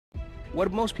What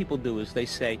most people do is they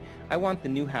say, I want the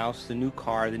new house, the new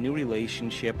car, the new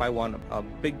relationship, I want a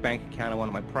big bank account, I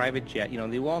want my private jet, you know,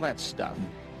 they do all that stuff.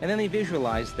 And then they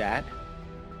visualize that.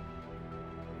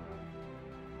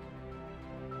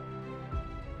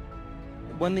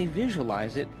 When they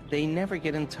visualize it, they never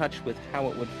get in touch with how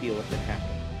it would feel if it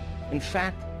happened. In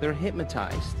fact, they're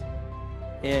hypnotized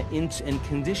and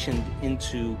conditioned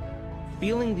into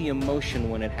feeling the emotion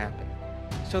when it happened.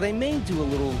 So they may do a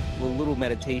little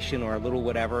meditation or a little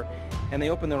whatever, and they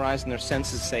open their eyes and their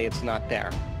senses say it's not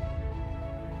there.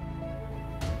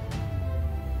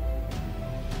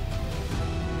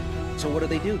 So what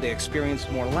do? They experience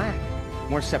more lack,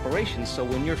 more separation. So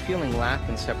when you're feeling lack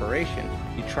and separation,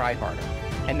 you try harder.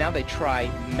 And now they try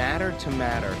matter to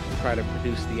matter to try to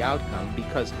produce the outcome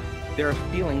because they're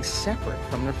feeling separate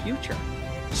from their future.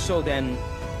 So then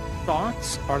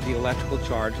thoughts are the electrical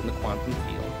charge in the quantum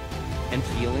field, and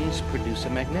feelings produce a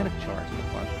magnetic charge in the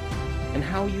quantum field. And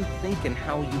how you think and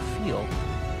how you feel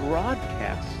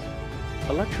broadcasts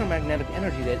electromagnetic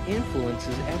energy that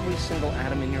influences every single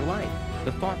atom in your life.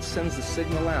 The thought sends the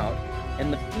signal out,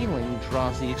 and the feeling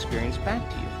draws the experience back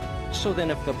to you. So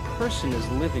then if the person is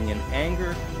living in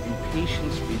anger,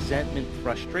 impatience, resentment,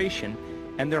 frustration,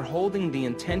 and they're holding the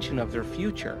intention of their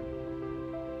future,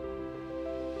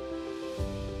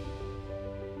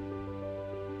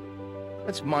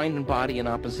 that's mind and body in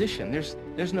opposition.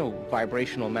 There's no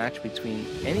vibrational match between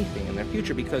anything in their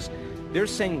future because they're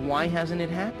saying, why hasn't it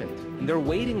happened? And they're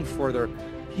waiting for their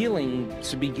healing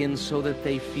to begin so that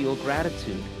they feel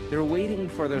gratitude. They're waiting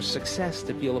for their success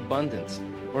to feel abundance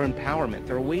or empowerment.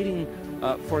 They're waiting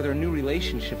for their new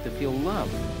relationship to feel love.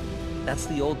 That's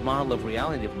the old model of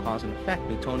reality of cause and effect,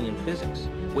 Newtonian physics.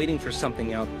 Waiting for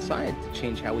something outside to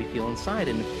change how we feel inside.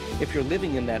 And if you're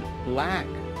living in that lack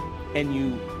and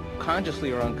you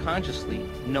consciously or unconsciously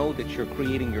know that you're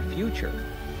creating your future,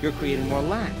 you're creating more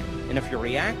lack. And if you're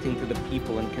reacting to the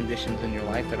people and conditions in your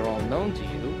life that are all known to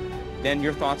you, then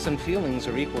your thoughts and feelings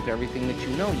are equal to everything that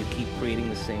you know. You keep creating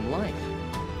the same life.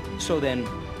 So then,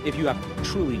 if you have to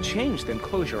truly change, then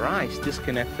close your eyes,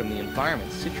 disconnect from the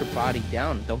environment, sit your body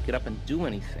down, don't get up and do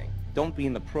anything. Don't be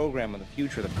in the program of the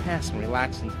future, the past, and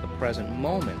relax into the present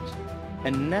moment.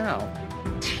 And now,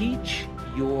 teach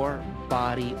your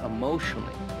body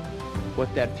emotionally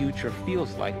what that future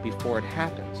feels like before it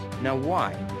happens. Now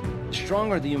why? The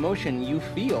stronger the emotion you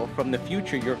feel from the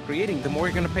future you're creating, the more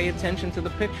you're going to pay attention to the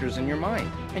pictures in your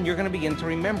mind. And you're going to begin to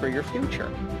remember your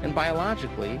future. And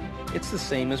biologically, it's the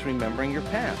same as remembering your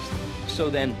past. So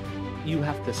then, you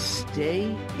have to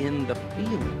stay in the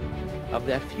feeling of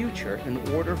that future in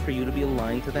order for you to be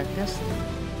aligned to that destiny.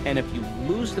 And if you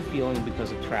lose the feeling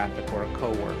because of traffic or a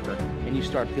coworker, and you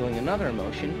start feeling another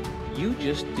emotion, you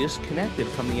just disconnected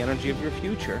from the energy of your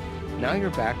future. Now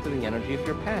you're back to the energy of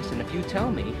your past. And if you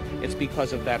tell me it's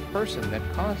because of that person that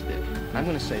caused it, I'm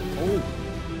going to say, oh,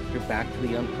 you're back to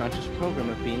the unconscious program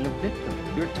of being a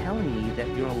victim. You're telling me that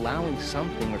you're allowing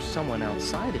something or someone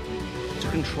outside of you to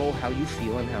control how you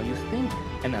feel and how you think.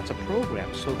 And that's a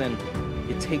program. So then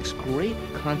it takes great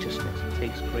consciousness. It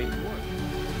takes great work.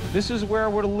 This is where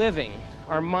we're living.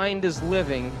 Our mind is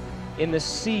living in the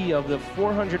sea of the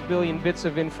 400 billion bits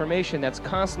of information that's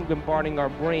constantly bombarding our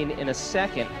brain in a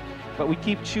second, but we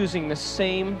keep choosing the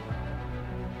same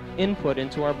input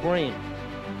into our brain.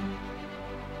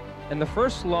 And the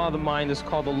first law of the mind is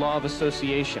called the law of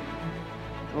association.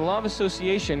 The law of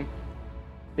association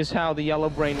is how the yellow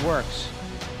brain works.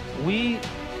 We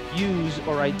use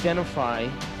or identify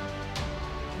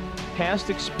past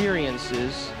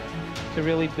experiences to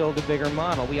really build a bigger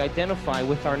model. We identify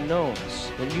with our knowns.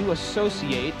 When you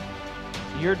associate,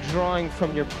 you're drawing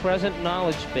from your present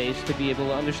knowledge base to be able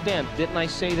to understand. Didn't I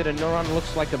say that a neuron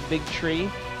looks like a big tree?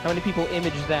 How many people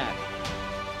image that?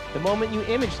 The moment you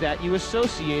image that, you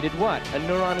associated what? A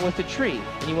neuron with a tree.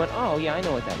 And you went, oh yeah, I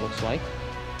know what that looks like.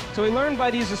 So we learn by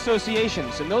these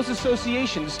associations, and those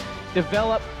associations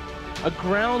develop a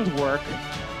groundwork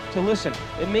to listen.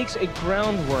 It makes a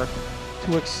groundwork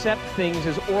to accept things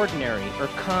as ordinary or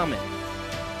common.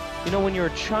 You know, when you're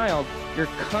a child, you're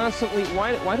constantly,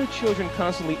 why do children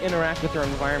constantly interact with their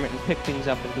environment and pick things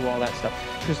up and do all that stuff?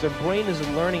 Because their brain is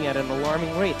learning at an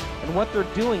alarming rate. And what they're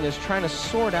doing is trying to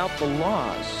sort out the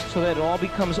laws so that it all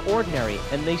becomes ordinary.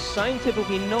 And they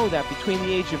scientifically know that between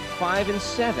the age of 5 and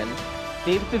 7,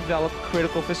 they've developed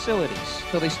critical facilities.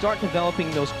 So they start developing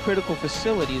those critical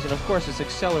facilities, and of course it's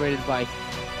accelerated by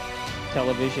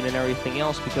television and everything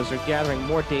else because they're gathering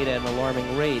more data at an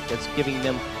alarming rate that's giving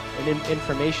them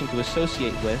information to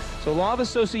associate with. So law of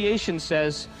association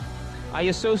says, I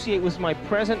associate with my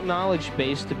present knowledge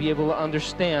base to be able to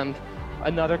understand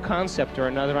another concept or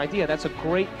another idea. That's a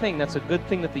great thing. That's a good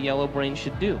thing that the yellow brain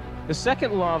should do. The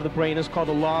second law of the brain is called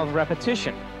the law of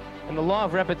repetition. And the law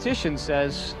of repetition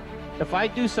says, if I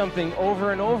do something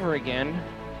over and over again,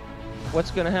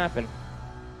 what's going to happen?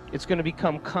 It's going to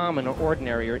become common or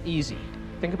ordinary or easy.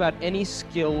 Think about any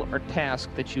skill or task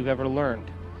that you've ever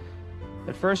learned.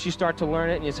 At first you start to learn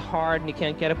it and it's hard and you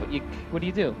can't get it, but what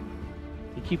do?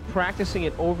 You keep practicing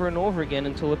it over and over again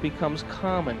until it becomes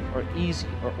common or easy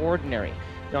or ordinary.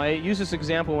 Now, I use this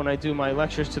example when I do my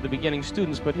lectures to the beginning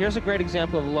students, but here's a great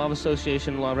example of the law of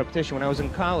association and law of repetition. When I was in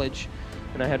college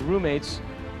and I had roommates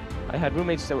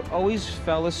that always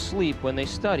fell asleep when they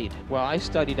studied. Well, I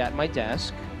studied at my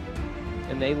desk,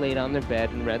 and they laid on their bed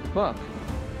and read the book.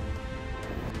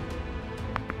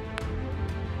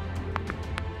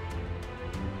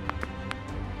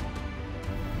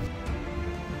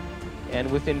 And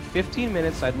within 15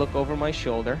 minutes, I'd look over my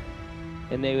shoulder,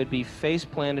 and they would be face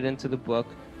planted into the book,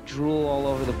 drool all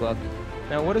over the book.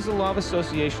 Now, what does the law of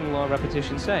association and law of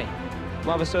repetition say?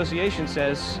 Law of association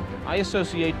says, I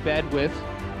associate bed with,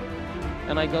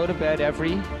 and I go to bed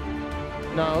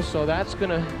so that's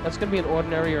gonna be an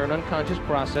ordinary or an unconscious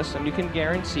process, and you can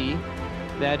guarantee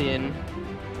that in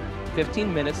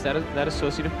 15 minutes, that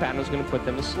associative pattern is gonna put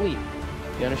them to sleep.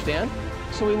 You understand?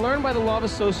 So we learn by the law of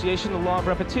association, the law of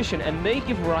repetition, and they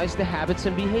give rise to habits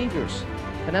and behaviors.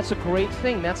 And that's a great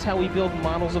thing. That's how we build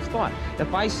models of thought.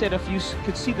 If I said, if you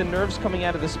could see the nerves coming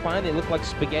out of the spine, they look like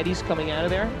spaghettis coming out of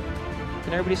there.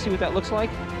 Can everybody see what that looks like?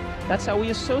 That's how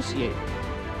we associate.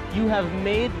 You have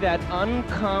made that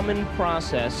uncommon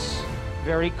process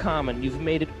very common. You've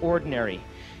made it ordinary.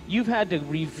 You've had to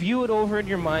review it over in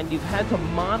your mind. You've had to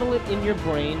model it in your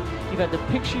brain. You've had to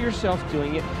picture yourself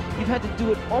doing it. You've had to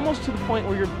do it almost to the point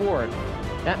where you're bored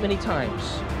that many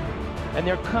times. And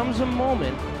there comes a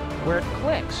moment where it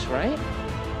clicks, right?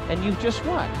 And you've just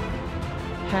what?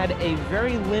 Had a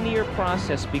very linear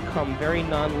process become very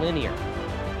non-linear.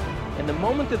 And the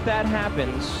moment that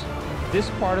happens, this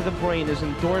part of the brain is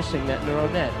endorsing that neural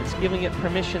net. It's giving it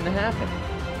permission to happen.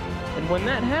 And when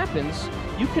that happens,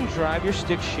 you can drive your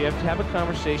stick shift, have a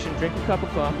conversation, drink a cup of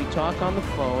coffee, talk on the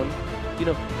phone,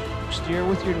 steer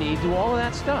with your knee, do all of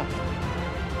that stuff,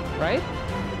 right?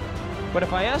 But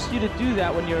if I asked you to do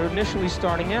that when you're initially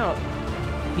starting out,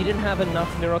 you didn't have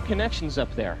enough neural connections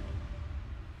up there.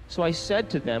 So I said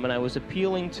to them, and I was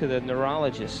appealing to the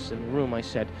neurologists in the room, I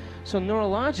said, so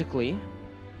neurologically,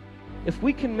 if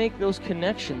we can make those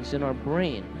connections in our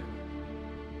brain,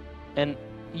 and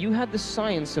you had the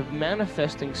science of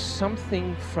manifesting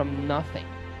something from nothing,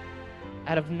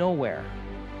 out of nowhere,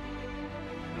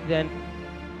 then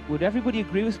would everybody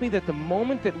agree with me that the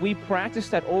moment that we practice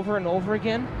that over and over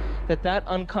again, that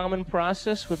uncommon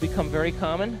process would become very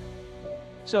common?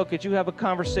 So could you have a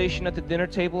conversation at the dinner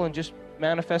table and just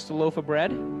manifest a loaf of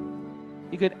bread?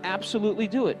 You could absolutely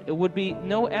do it. It would be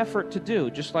no effort to do,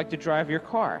 just like to drive your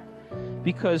car,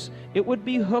 because it would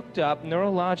be hooked up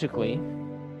neurologically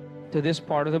to this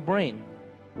part of the brain.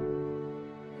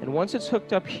 And once it's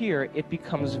hooked up here, it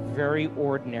becomes very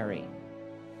ordinary.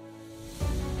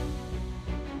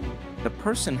 The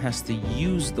person has to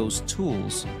use those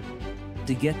tools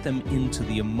to get them into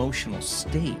the emotional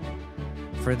state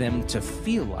for them to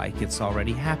feel like it's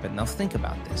already happened. Now think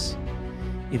about this.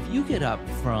 If you get up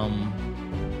from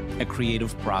a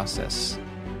creative process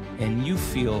and you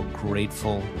feel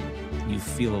grateful, you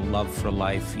feel a love for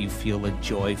life, you feel a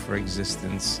joy for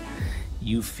existence,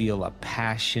 you feel a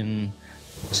passion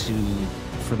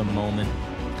for the moment,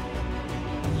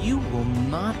 you will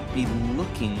not be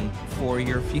looking for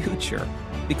your future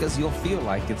because you'll feel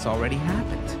like it's already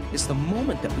happened. It's the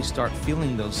moment that we start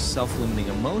feeling those self-limiting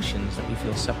emotions that we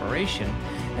feel separation,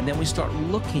 and then we start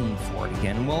looking for it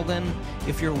again. Well, then,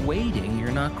 if you're waiting,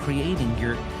 you're not creating,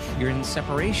 you're in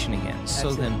separation again.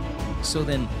 So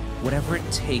then, whatever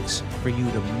it takes for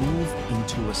you to move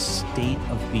into a state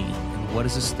of being. And what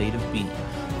is a state of being?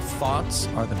 Thoughts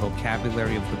are the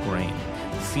vocabulary of the brain.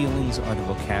 Feelings are the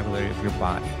vocabulary of your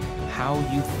body. How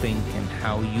you think and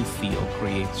how you feel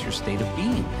creates your state of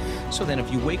being. So then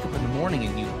if you wake up in the morning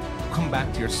and you come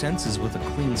back to your senses with a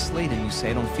clean slate and you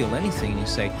say, I don't feel anything, and you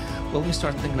say, well, let me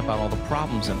start thinking about all the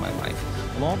problems in my life.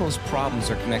 Well, all those problems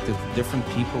are connected to different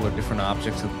people or different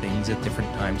objects or things at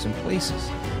different times and places.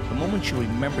 The moment you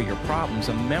remember your problems,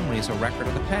 a memory is a record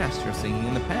of the past. You're thinking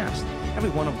in the past. Every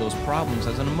one of those problems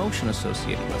has an emotion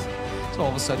associated with it. So all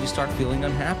of a sudden you start feeling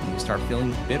unhappy, you start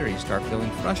feeling bitter, you start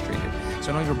feeling frustrated.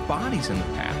 So now your body's in the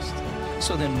past.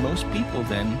 So then most people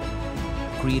then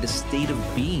create a state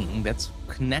of being that's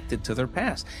connected to their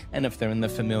past. And if they're in the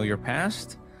familiar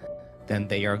past, then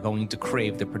they are going to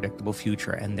crave the predictable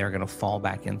future and they're going to fall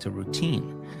back into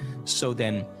routine. So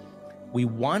then we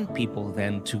want people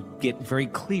then to get very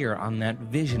clear on that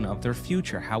vision of their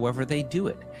future, however they do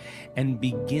it, and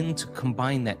begin to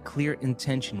combine that clear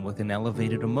intention with an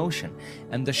elevated emotion.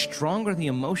 And the stronger the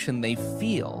emotion they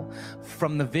feel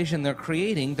from the vision they're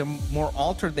creating, the more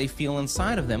altered they feel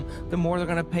inside of them, the more they're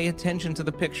going to pay attention to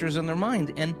the pictures in their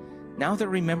mind. And now they're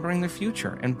remembering their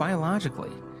future. And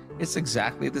biologically, it's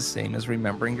exactly the same as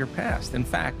remembering your past. In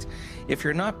fact, if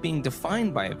you're not being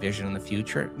defined by a vision in the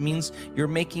future, it means you're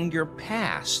making your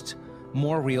past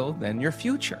more real than your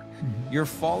future. You're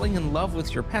falling in love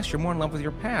with your past. You're more in love with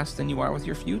your past than you are with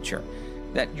your future.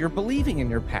 That you're believing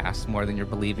in your past more than you're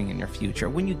believing in your future.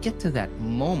 When you get to that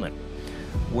moment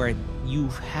where you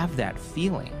have that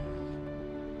feeling,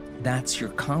 that's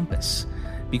your compass.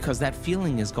 Because that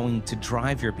feeling is going to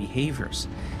drive your behaviors.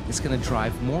 It's going to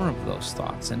drive more of those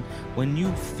thoughts. And when you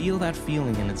feel that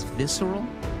feeling and it's visceral,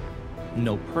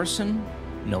 no person,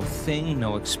 no thing,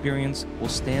 no experience will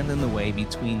stand in the way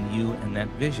between you and that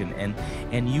vision.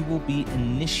 And you will be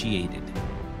initiated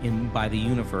by the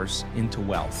universe into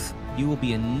wealth. You will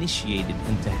be initiated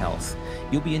into health.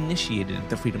 You'll be initiated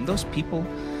into freedom. Those people,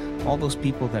 all those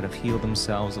people that have healed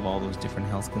themselves of all those different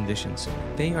health conditions,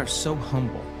 they are so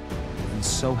humble and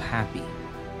so happy,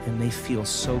 and they feel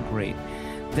so great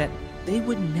that they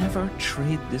would never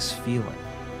trade this feeling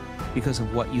because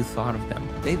of what you thought of them.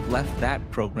 They've left that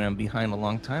program behind a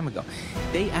long time ago.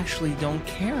 They actually don't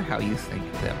care how you think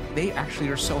of them. They actually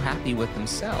are so happy with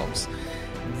themselves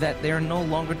that they're no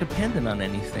longer dependent on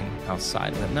anything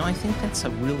outside of them. Now, I think that's a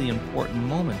really important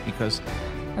moment, because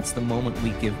that's the moment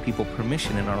we give people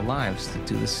permission in our lives to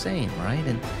do the same, right?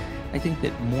 And I think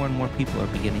that more and more people are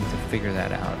beginning to figure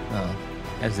that out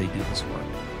as they do this work.